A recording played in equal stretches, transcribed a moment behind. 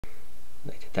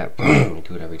That I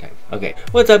do it every time. Okay.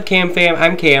 What's up, Cam fam?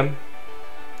 I'm Cam.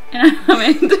 And I'm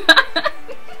Amanda.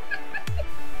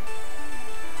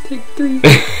 Take 3.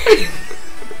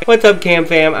 What's up, Cam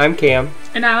fam? I'm Cam.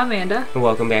 And I'm Amanda. And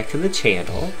welcome back to the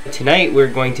channel. Tonight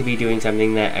we're going to be doing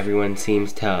something that everyone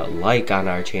seems to like on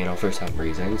our channel for some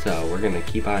reason, so we're going to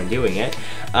keep on doing it.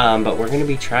 But we're going to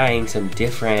be trying some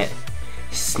different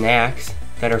snacks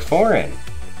that are foreign.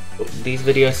 These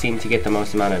videos seem to get the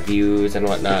most amount of views and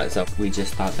whatnot, so we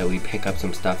just thought that we'd pick up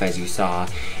some stuff, as you saw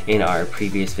in our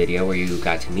previous video where you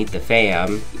got to meet the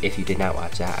fam. If you did not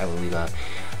watch that, I will leave a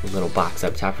little box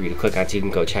up top for you to click on so you can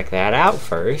go check that out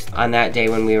first. On that day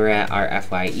when we were at our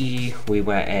FYE, we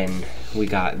went and we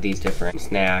got these different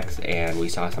snacks, and we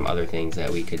saw some other things that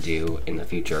we could do in the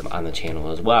future on the channel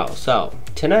as well. So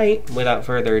tonight, without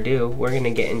further ado, we're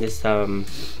gonna get into some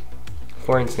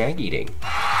foreign snack eating.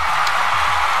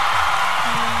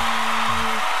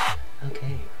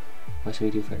 Okay, what should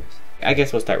we do first? I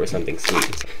guess we'll start with something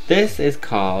sweet. This is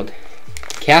called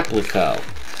Caplico.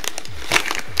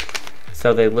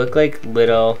 So they look like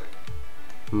little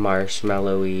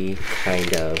marshmallowy,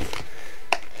 kind of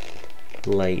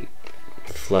light,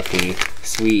 fluffy,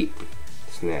 sweet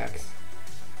snacks.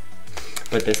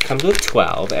 But this comes with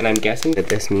 12, and I'm guessing that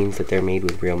this means that they're made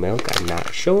with real milk. I'm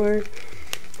not sure.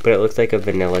 But it looks like a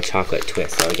vanilla chocolate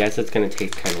twist, so I guess it's gonna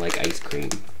taste kind of like ice cream.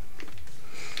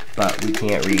 But we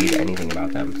can't read anything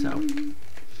about them, so.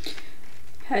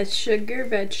 Has sugar,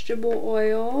 vegetable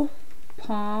oil,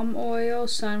 palm oil,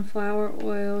 sunflower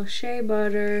oil, shea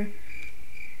butter,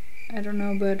 I don't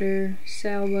know, butter,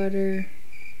 sow butter,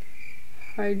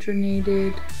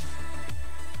 hydrogenated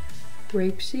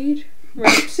rapeseed oil.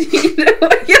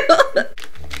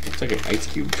 Looks like an ice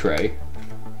cube tray.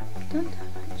 Don't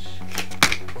touch.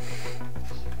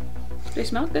 They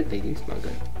smell good. They do smell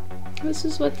good. This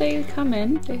is what they come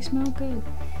in. They smell good.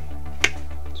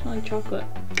 Smell like chocolate.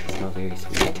 They smell very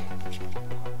sweet.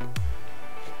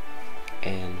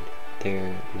 And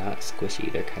they're not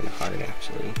squishy, they're kind of hard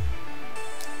actually.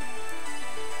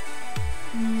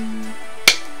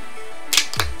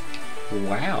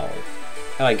 Wow.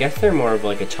 Oh, I guess they're more of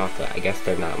like a chocolate. I guess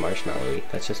they're not marshmallowy.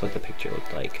 That's just what the picture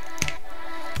looked like.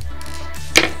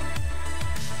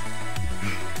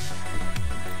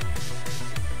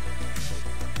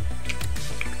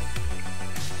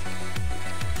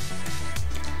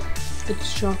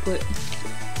 It's chocolate.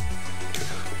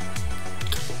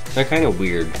 They're kind of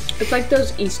weird. It's like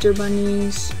those Easter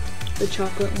bunnies, the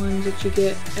chocolate ones that you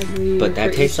get every year. But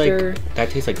that tastes Easter,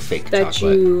 like fake that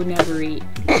chocolate. you never eat.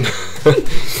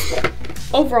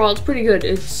 Overall, it's pretty good.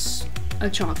 It's a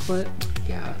chocolate.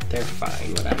 Yeah, they're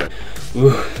fine. Whatever.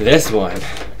 Ooh, this one.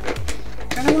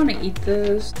 I don't want to eat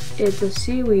this. It's a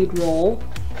seaweed roll.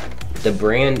 The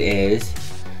brand is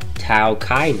Tao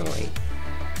Kai Noi.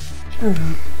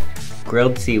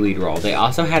 Grilled seaweed roll. They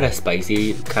also had a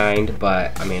spicy kind,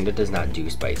 but Amanda does not do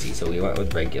spicy, so we went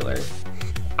with regular.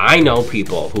 I know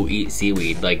people who eat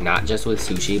seaweed, like not just with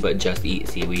sushi, but just eat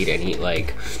seaweed and eat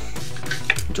like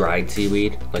dried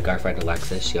seaweed. Like our friend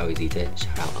Alexis, she always eats it.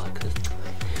 Shout out Alexis.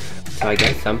 So I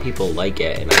guess some people like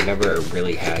it, and I've never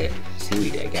really had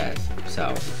seaweed, I guess.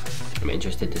 So I'm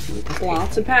interested to see what this is.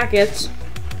 Lots of packets.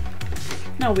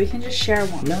 No, we can just share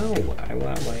one. No, I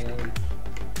want my own.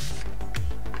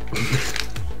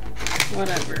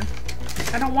 Whatever.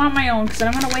 I don't want my own because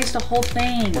I'm gonna waste a whole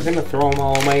thing. We're gonna throw them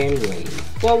all away anyway.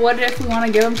 Well, what if we want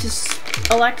to give them to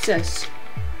Alexis?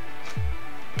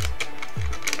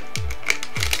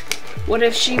 What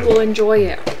if she will enjoy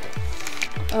it?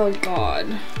 Oh God.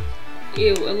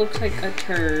 Ew, it looks like a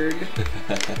turd.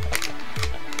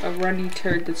 A runny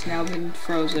turd that's now been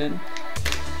frozen.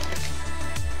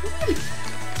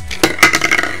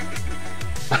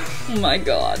 Oh my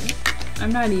God.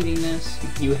 I'm not eating this.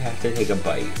 You have to take a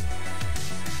bite.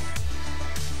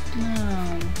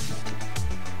 No.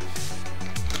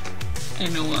 I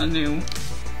know what I knew.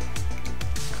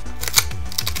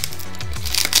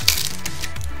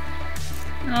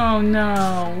 Oh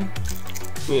no.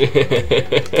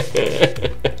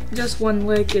 Just one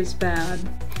lick is bad.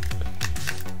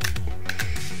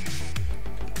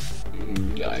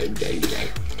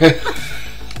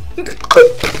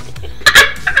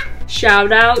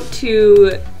 Shout out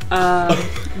to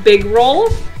Big Roll,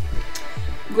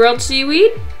 grilled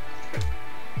seaweed.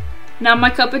 Not my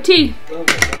cup of tea.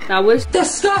 That was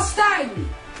disgusting.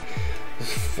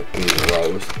 This is fucking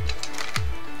gross.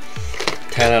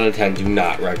 10 out of 10, do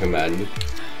not recommend.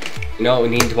 You know what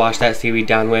we need to wash that seaweed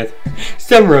down with?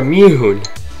 Some Ramune.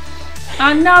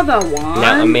 Another one.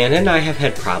 Now, Amanda and I have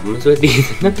had problems with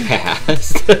these in the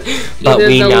past. But Either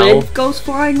we the know lid goes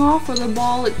flying off or the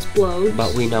ball explodes.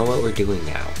 But we know what we're doing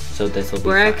now. So so this will be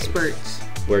We're fine. experts.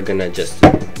 We're gonna just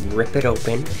rip it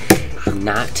open,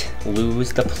 not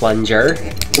lose the plunger.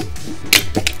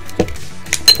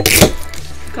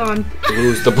 Gone.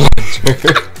 Lose the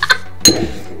plunger.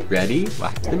 Ready?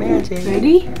 Watch the magic.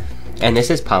 Ready? And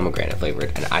this is pomegranate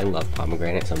flavored, and I love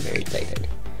pomegranate, so I'm very excited.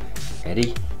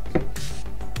 Ready?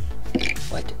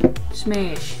 What?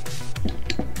 Smash.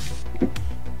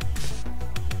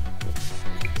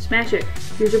 Smash it.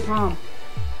 Here's your palm.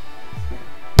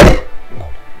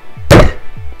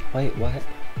 Wait, what?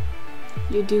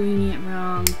 You're doing it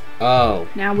wrong. Oh.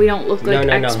 Now we don't look like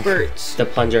No. experts. The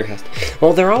plunger has to...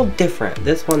 Well, they're all different.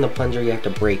 This one, the plunger, you have to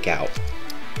break out.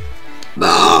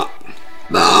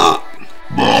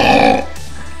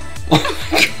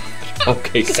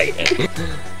 Okay, say it.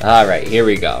 Alright, here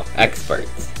we go.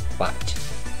 Experts. Watch.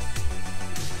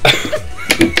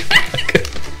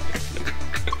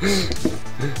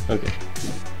 Okay.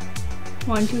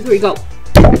 1, 2, 3, go.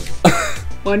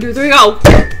 1, 2, 3, go.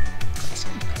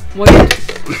 1, 2, 3.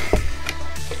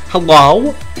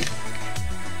 Hello?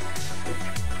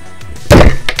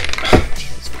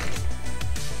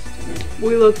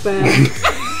 We look bad.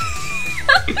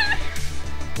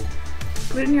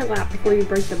 Put it in your lap before you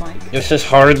break the mic. This is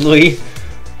hardly...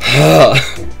 Ow.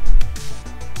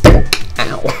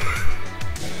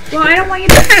 Well, I don't want you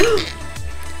to...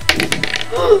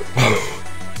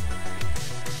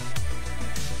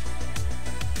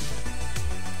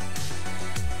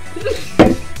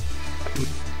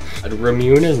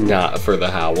 Ramune is not for the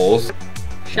Howls.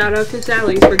 Shout out to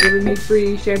Sally for giving me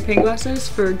free champagne glasses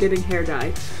for getting hair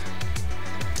dye.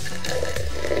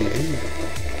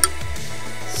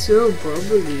 So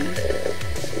bubbly.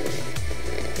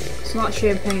 It's not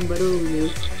champagne, but ooh.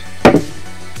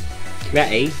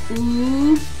 Ready?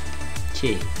 Ooh.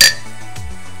 Cheese.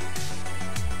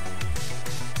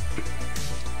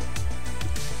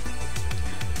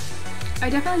 I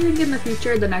definitely think in the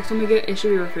future, the next one we get, it should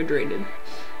be refrigerated.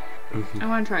 I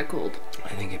want to try it cold. I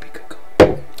think it'd be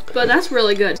good. But that's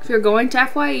really good. If you're going to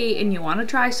FYE and you want to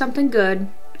try something good,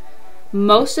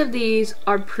 most of these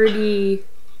are pretty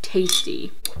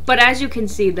tasty. But as you can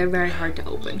see, they're very hard to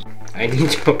open. I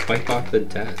need to wipe off the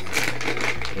dust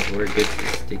before it gets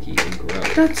sticky and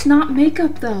gross. That's not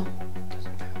makeup though.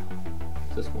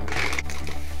 This one.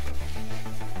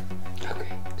 Okay.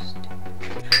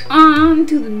 On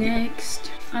to the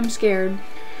next. I'm scared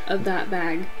of that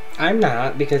bag. I'm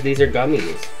not, because these are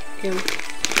gummies. Ew.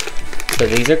 So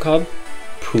these are called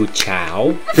Poo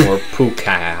Chow or Poo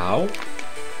Cow.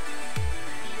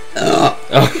 Oh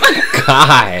my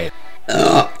god.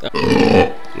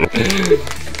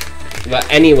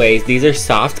 But anyways, these are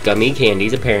soft gummy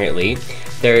candies apparently.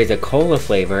 There is a cola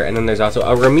flavor and then there's also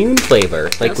a Ramune flavor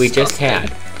like That's we just disgusting.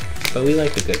 had. But we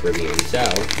like a good Ramune, so.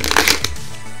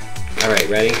 Alright,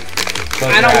 ready?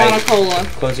 Close I your don't eyes. want a cola.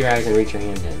 Close your eyes and reach your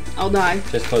hand in. I'll die.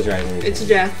 Just close your eyes and reach It's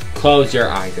your hand. Jeff. Close your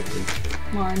eyes and reach.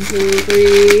 1, 2,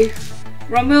 3.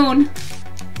 Ramune.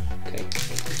 Okay.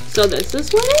 So this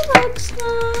is what it looks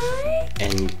like.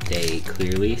 And they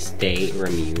clearly state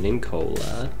Ramune and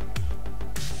cola.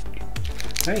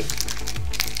 Alright.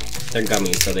 They're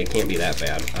gummies, so they can't be that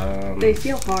bad. They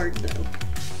feel hard though.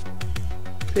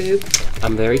 Poop.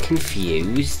 I'm very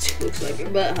confused. Looks like a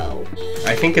butthole.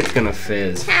 I think it's gonna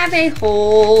fizz. Have a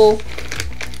hole.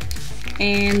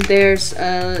 And there's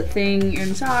a thing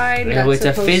inside. No, that's it's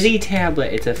a supposed- fizzy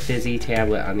tablet. It's a fizzy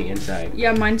tablet on the inside.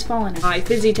 Yeah, mine's fallen out. My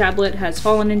fizzy tablet has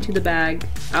fallen into the bag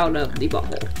out of the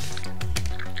butthole.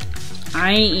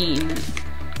 I ain't eating it.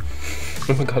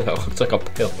 Oh my god, that looks like a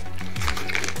pill.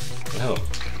 Oh.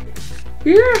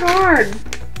 These are hard.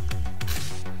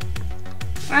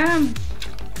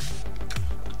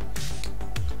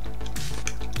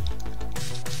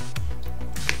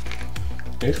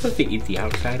 You're supposed to eat the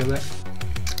outside of it?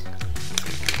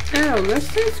 Ew,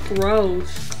 this is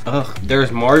gross. Ugh,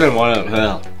 there's more than one of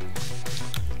them.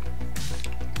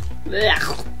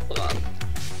 Ugh.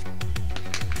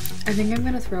 I think I'm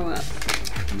gonna throw up.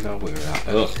 No, we're not.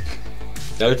 Ugh.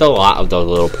 There's a lot of those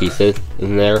little pieces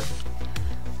in there.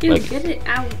 Dude, Like- get it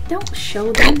out. Don't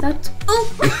show them. That's.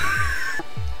 Oh!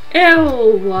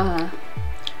 Ew!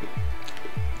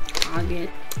 Hog it.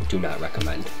 Do not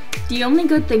recommend. The only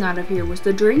good thing out of here was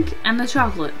the drink and the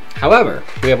chocolate. However,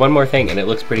 we have one more thing and it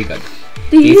looks pretty good.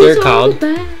 These are called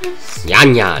the best.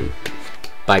 Yan Yan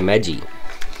by Meiji.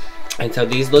 And so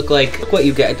these look like what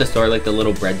you get at the store, like the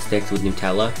little breadsticks with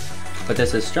Nutella. But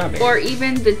this is strawberry. Or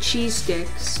even the cheese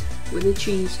sticks with the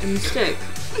cheese and the stick.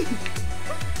 I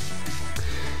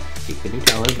think the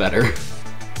Nutella is better.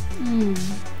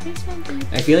 They smell good.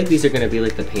 I feel like these are gonna be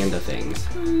like the panda things.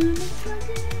 They smell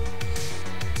good.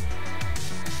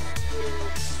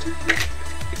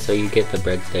 So you get the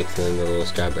breadsticks and then the little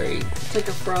strawberry. It's like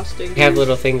a frosting. They have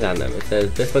little things on them. It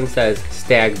says, this one says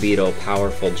stag beetle,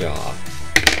 powerful jaw.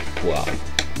 Wow.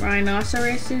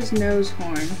 Rhinoceros's nose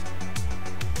horn.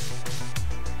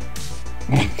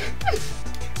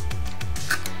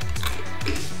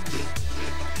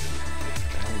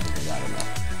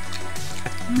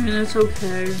 I mean, it's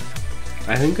okay.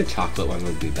 I think a chocolate one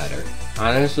would be better.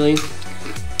 Honestly,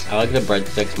 I like the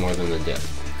breadsticks more than the dip.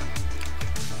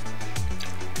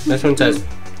 This one says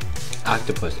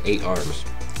octopus, 8 arms.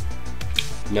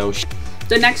 No sh.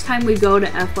 The next time we go to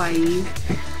FYE,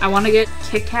 I want to get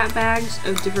Kit Kat bags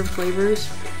of different flavors.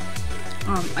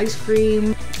 Ice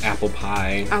cream. Apple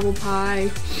pie. Apple pie.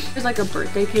 There's like a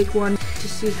birthday cake one to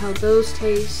see how those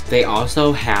taste. They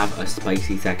also have a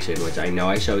spicy section, which I know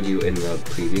I showed you in the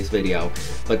previous video,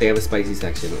 but they have a spicy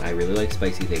section. I really like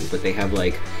spicy things, but they have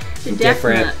like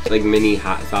different like mini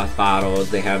hot sauce bottles.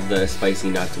 They have the spicy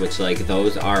nuts, which like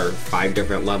those are 5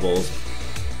 different levels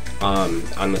on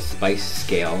the spice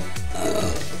scale.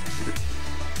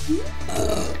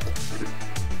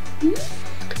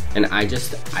 And I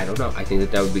don't know, I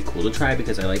think that would be cool to try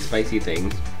because I like spicy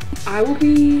things. I will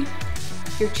be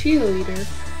your cheerleader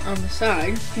on the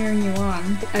side, cheering you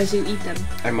on as you eat them.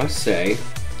 I must say,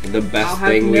 the best I'll have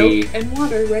thing milk and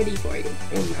water ready for you.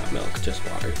 Oh, not milk, just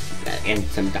water. And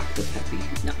some Dr. Peppy.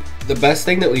 No. The best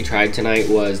thing that we tried tonight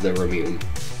was the Ramune.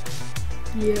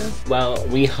 Yeah. Well,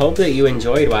 we hope that you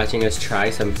enjoyed watching us try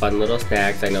some fun little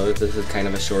snacks. I know that this is kind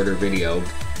of a shorter video.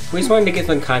 We just wanted to get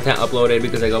some content uploaded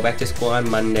because I go back to school on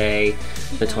Monday,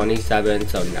 the 27th,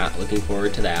 so not looking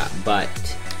forward to that,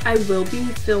 but I will be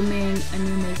filming a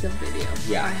new makeup video.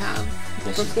 Yeah. I have.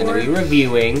 this is going to be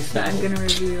reviewing, so I'm going to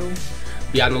review.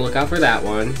 Be on the lookout for that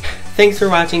one. Thanks for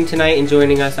watching tonight and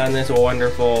joining us on this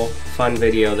wonderful, fun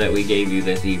video that we gave you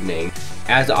this evening.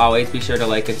 As always, be sure to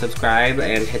like and subscribe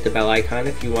and hit the bell icon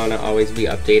if you want to always be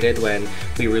updated when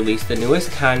we release the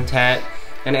newest content.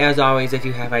 And as always, if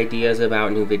you have ideas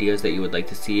about new videos that you would like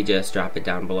to see, just drop it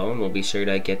down below and we'll be sure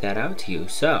to get that out to you.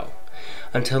 So,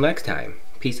 until next time,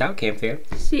 peace out, Camp Fair.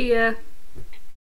 See ya.